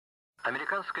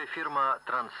Американская фирма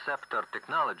Transceptor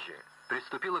Technology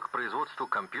приступила к производству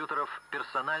компьютеров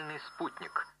 «Персональный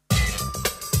спутник».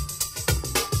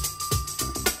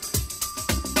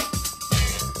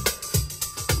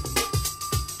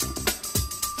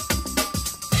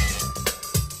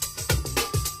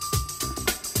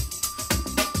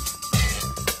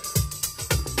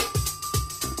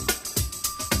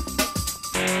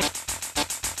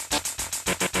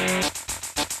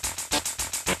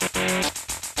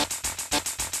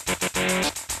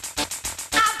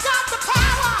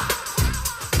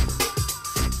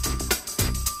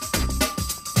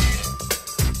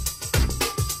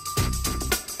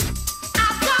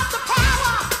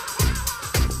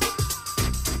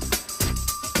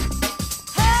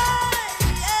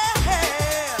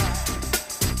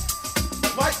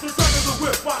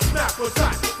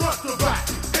 Attack, front to back,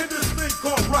 in this thing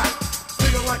called rap.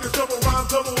 Singing like a double rhyme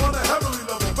double on a heavenly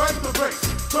level. Bang the bass,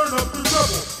 turn up the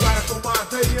treble. Radical mind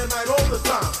day and night all the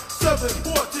time.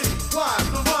 714, flies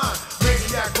the line.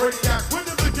 Maniac, radiac,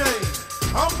 winning the game.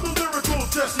 I'm the lyrical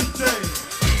Jesse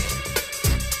James.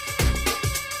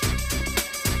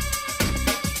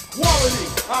 Quality,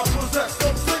 I possess,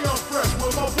 don't say I'm fresh.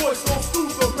 When my voice goes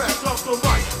through the mess of the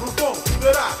microphone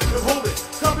that I am holding.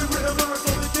 Copywritten lyrics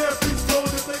only can't be stolen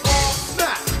if they all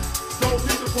snap. Don't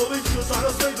need the police to try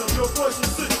to save them. Your voice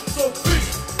is sick, so please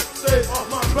stay off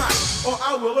my back or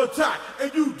I will attack,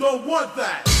 and you don't want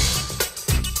that.